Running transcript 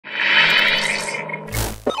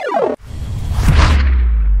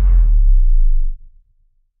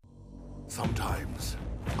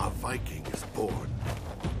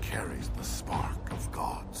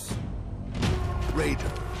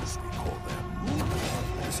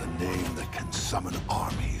There's a name that can summon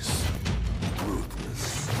armies.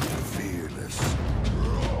 Ruthless, fearless,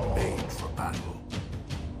 made for battle.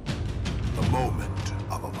 The moment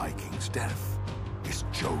of a Viking's death is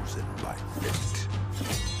chosen by fate.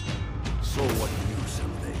 So what use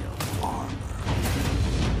have they of armor?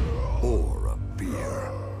 Or a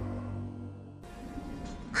beer?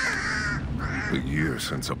 A year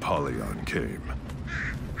since Apollyon came.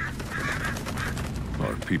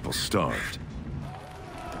 Our people starved.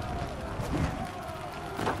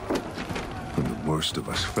 And the worst of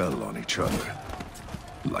us fell on each other,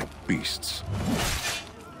 like beasts.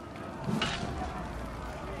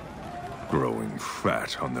 Growing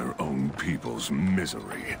fat on their own people's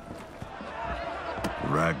misery.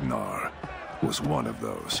 Ragnar was one of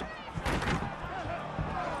those.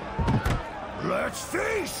 Let's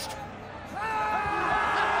feast!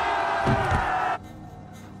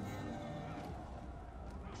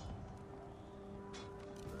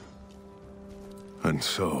 And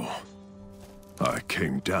so, I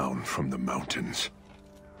came down from the mountains.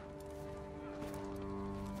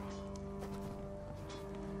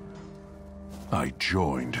 I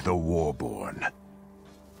joined the Warborn.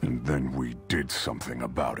 And then we did something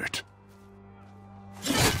about it.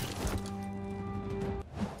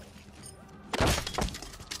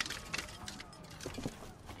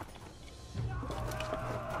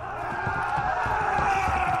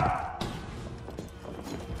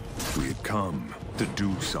 We had come to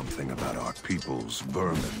do something about our people's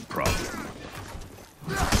vermin problem.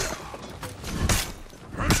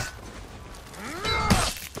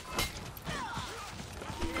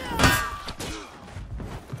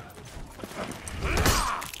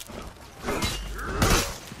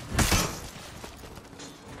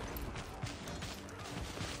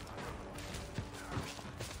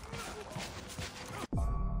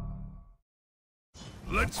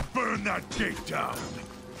 Let's burn that gate down!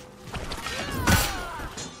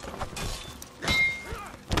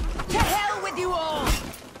 To hell with you all!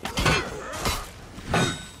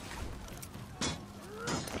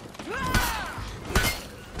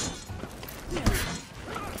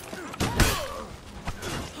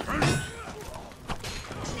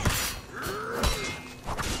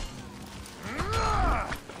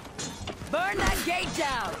 Burn that gate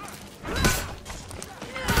down!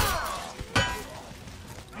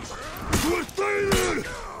 Defeated!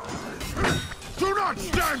 Do not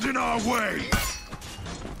stand in our way!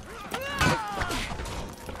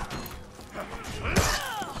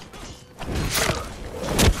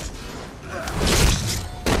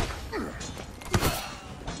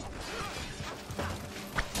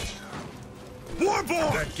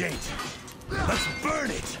 Warborn! That gate! Let's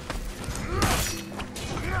burn it!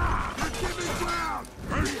 Give me ground!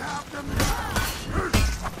 We have them now!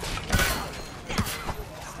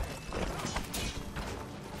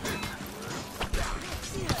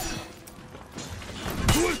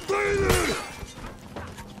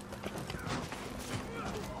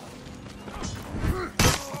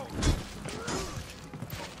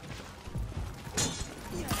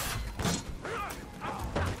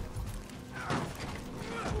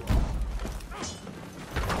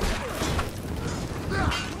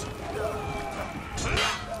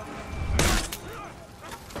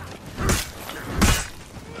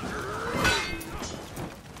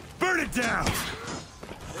 Burn it down!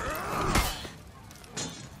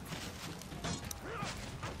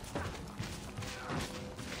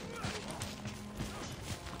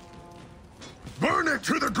 Burn it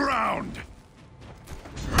to the ground!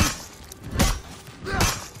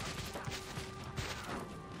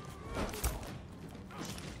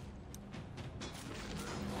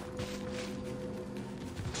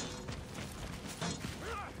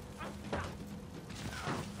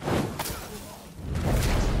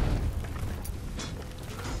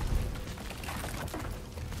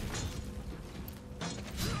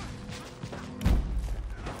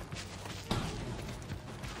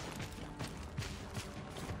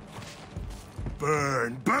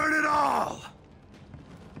 Burn! Burn it all!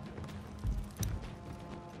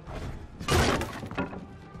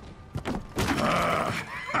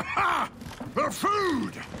 The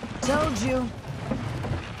food! Told you.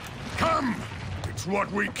 Come! It's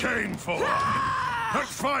what we came for!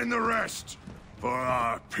 Let's find the rest! For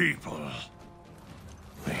our people.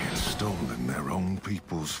 They had stolen their own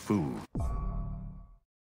people's food.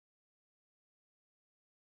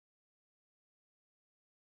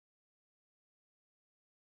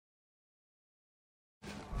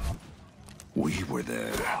 We were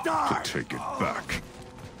there to take it back.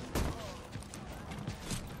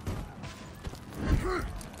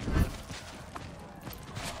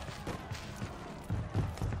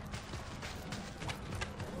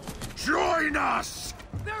 Join us!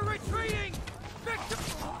 They're retreating!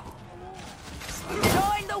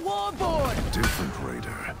 Join the warboard! Different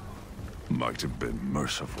raider. Might have been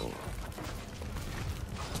merciful.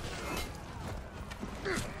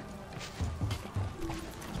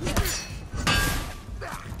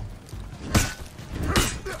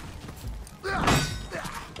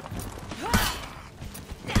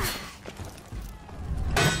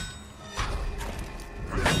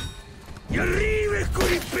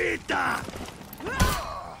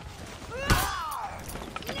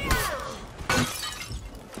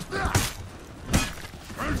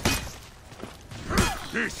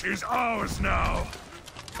 This is ours now!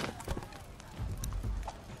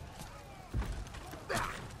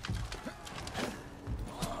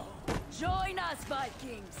 Join us,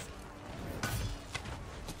 Vikings!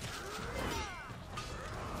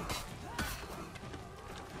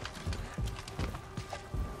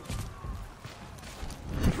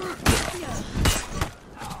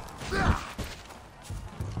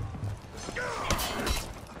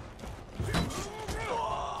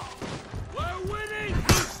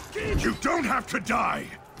 You don't have to die!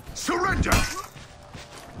 Surrender!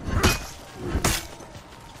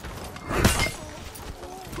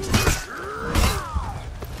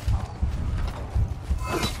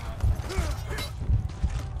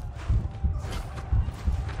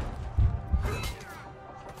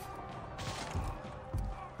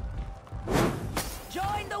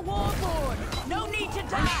 Join the warboard! No need to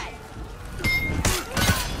die!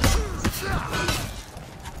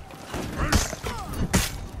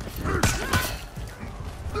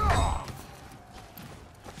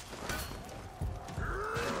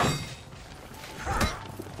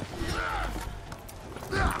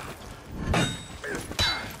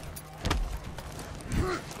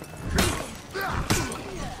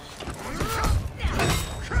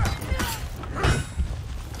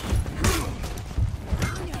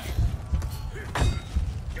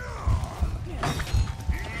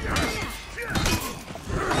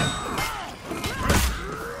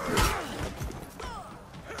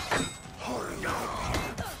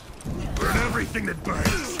 Everything that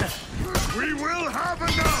burns. We will have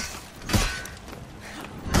enough!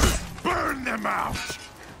 Burn them out!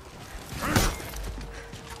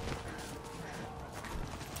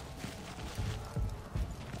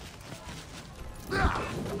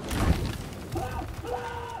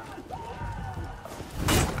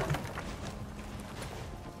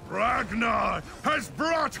 Ragnar has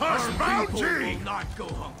brought us bounty! People will not go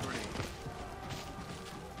hungry.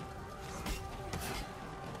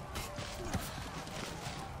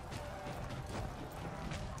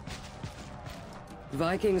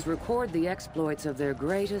 Vikings record the exploits of their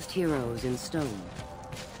greatest heroes in stone.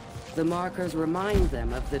 The markers remind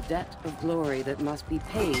them of the debt of glory that must be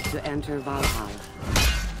paid to enter Valhalla.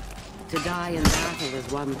 To die in battle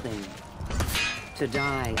is one thing. To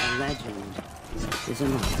die a legend is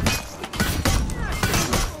another.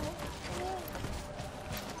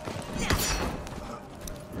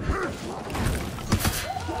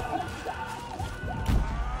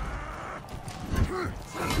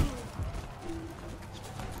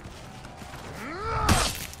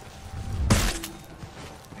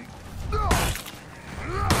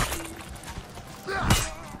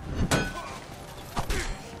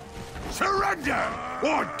 Surrender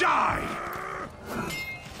or die!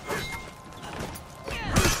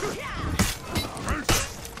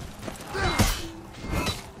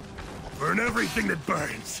 Burn everything that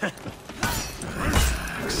burns. Except the food.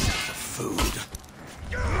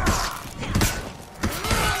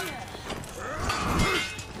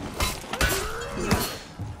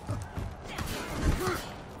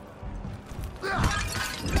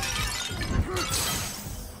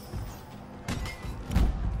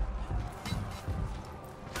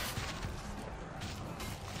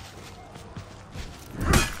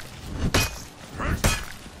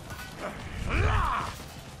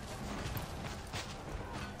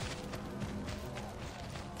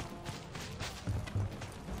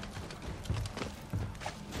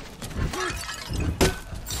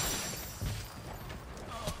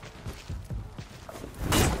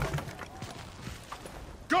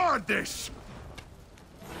 Guard this!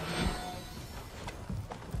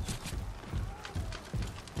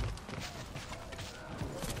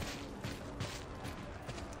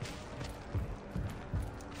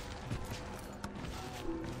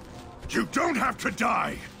 You don't have to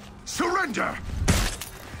die! Surrender!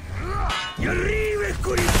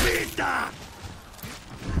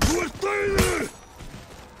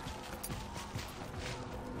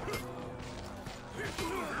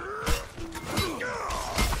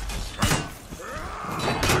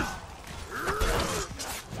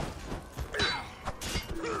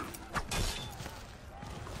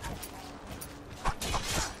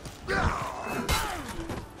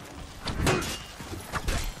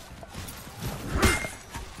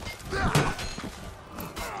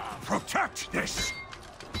 Protect this!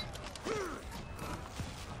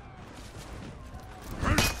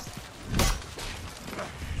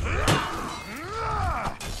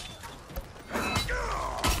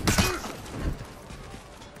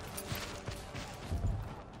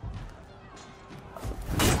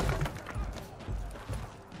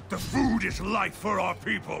 The food is life for our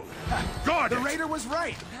people. Guard it! The raider was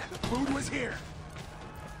right. Food was here.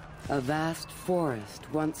 A vast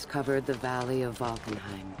forest once covered the valley of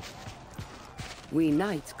Valkenheim. We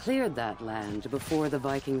knights cleared that land before the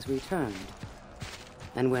Vikings returned.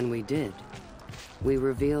 And when we did, we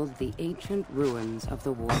revealed the ancient ruins of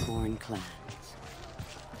the war-born clans.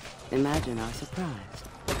 Imagine our surprise.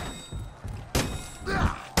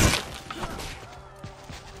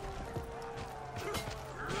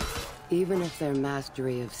 Even if their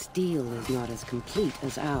mastery of steel is not as complete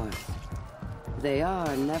as ours, they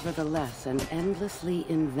are nevertheless an endlessly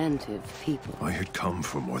inventive people. I had come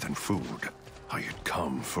for more than food. I had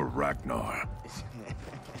come for Ragnar.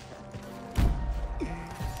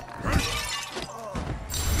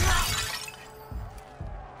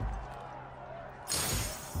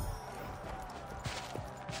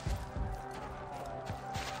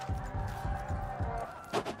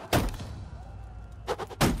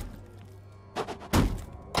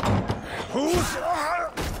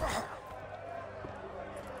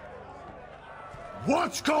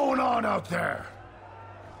 What's going on out there?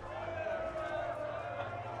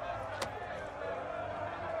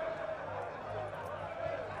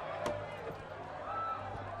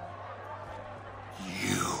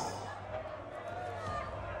 You.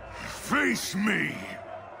 Face me!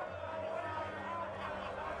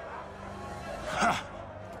 Ha!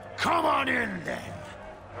 Come on in, then!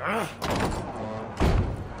 Huh?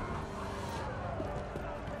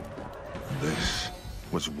 This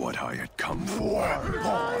was what I had come for.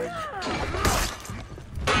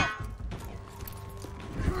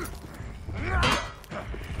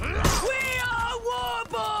 We are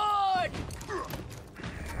Warborn!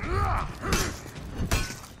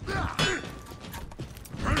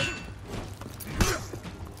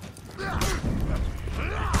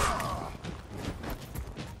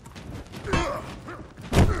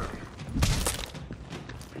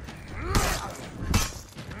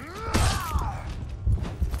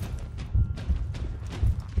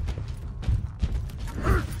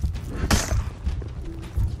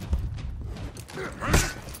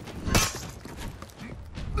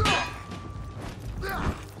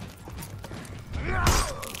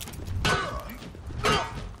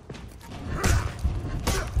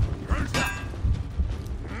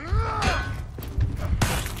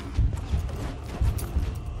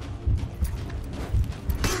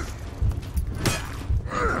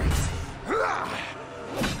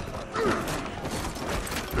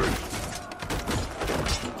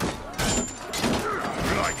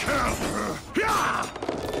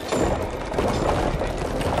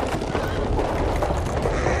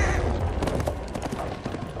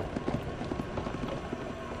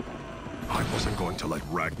 I wasn't going to let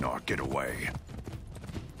Ragnar get away.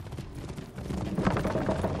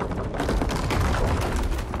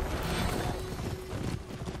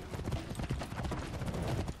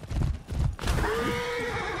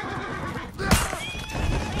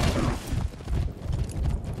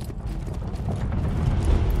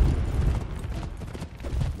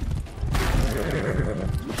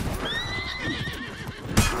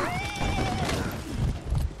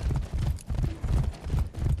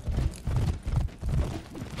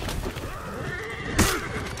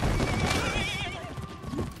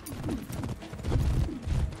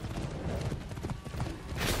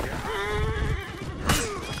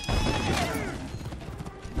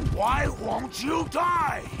 Why won't you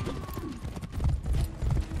die?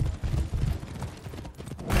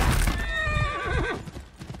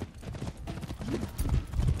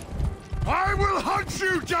 I will hunt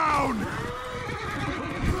you down!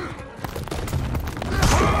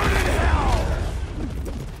 Burn in hell!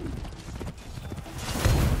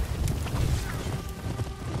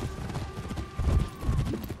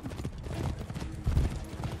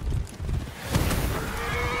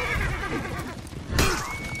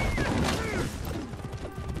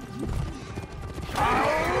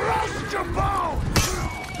 I'll roast your bones!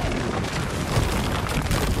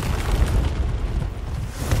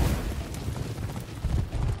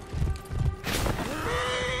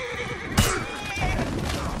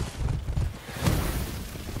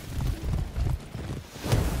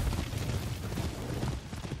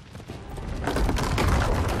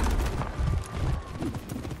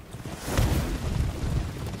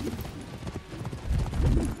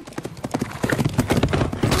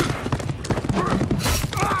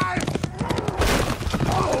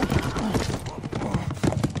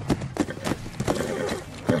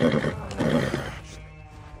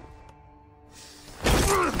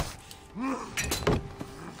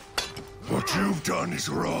 is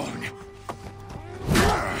wrong.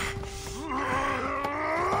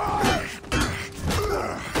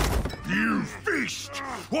 You feast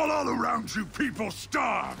while all around you people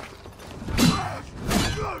starve.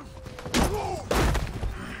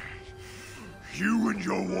 You and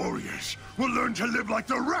your warriors will learn to live like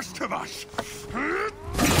the rest of us.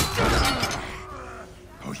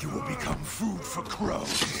 Or you will become food for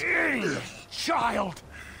crows. Child!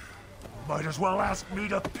 Might as well ask me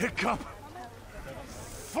to pick up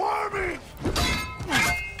farming!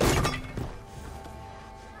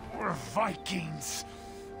 We're Vikings.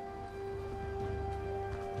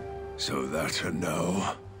 So that's a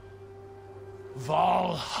no?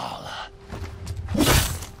 Valhalla.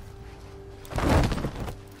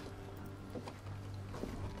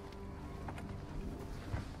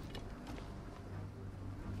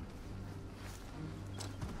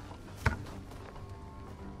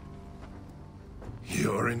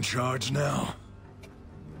 You're in charge now.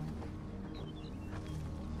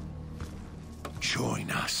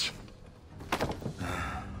 Join us.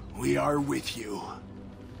 We are with you.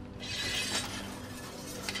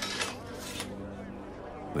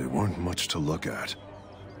 They weren't much to look at,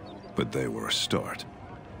 but they were a start.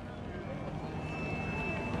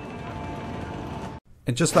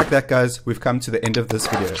 And just like that, guys, we've come to the end of this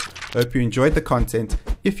video. Hope you enjoyed the content.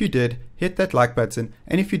 If you did, hit that like button,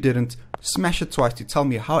 and if you didn't, smash it twice to tell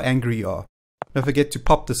me how angry you are. Don't forget to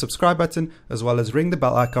pop the subscribe button as well as ring the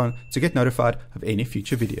bell icon to get notified of any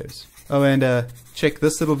future videos. Oh, and check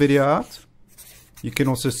this little video out. You can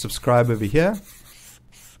also subscribe over here.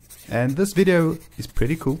 And this video is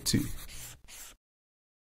pretty cool too.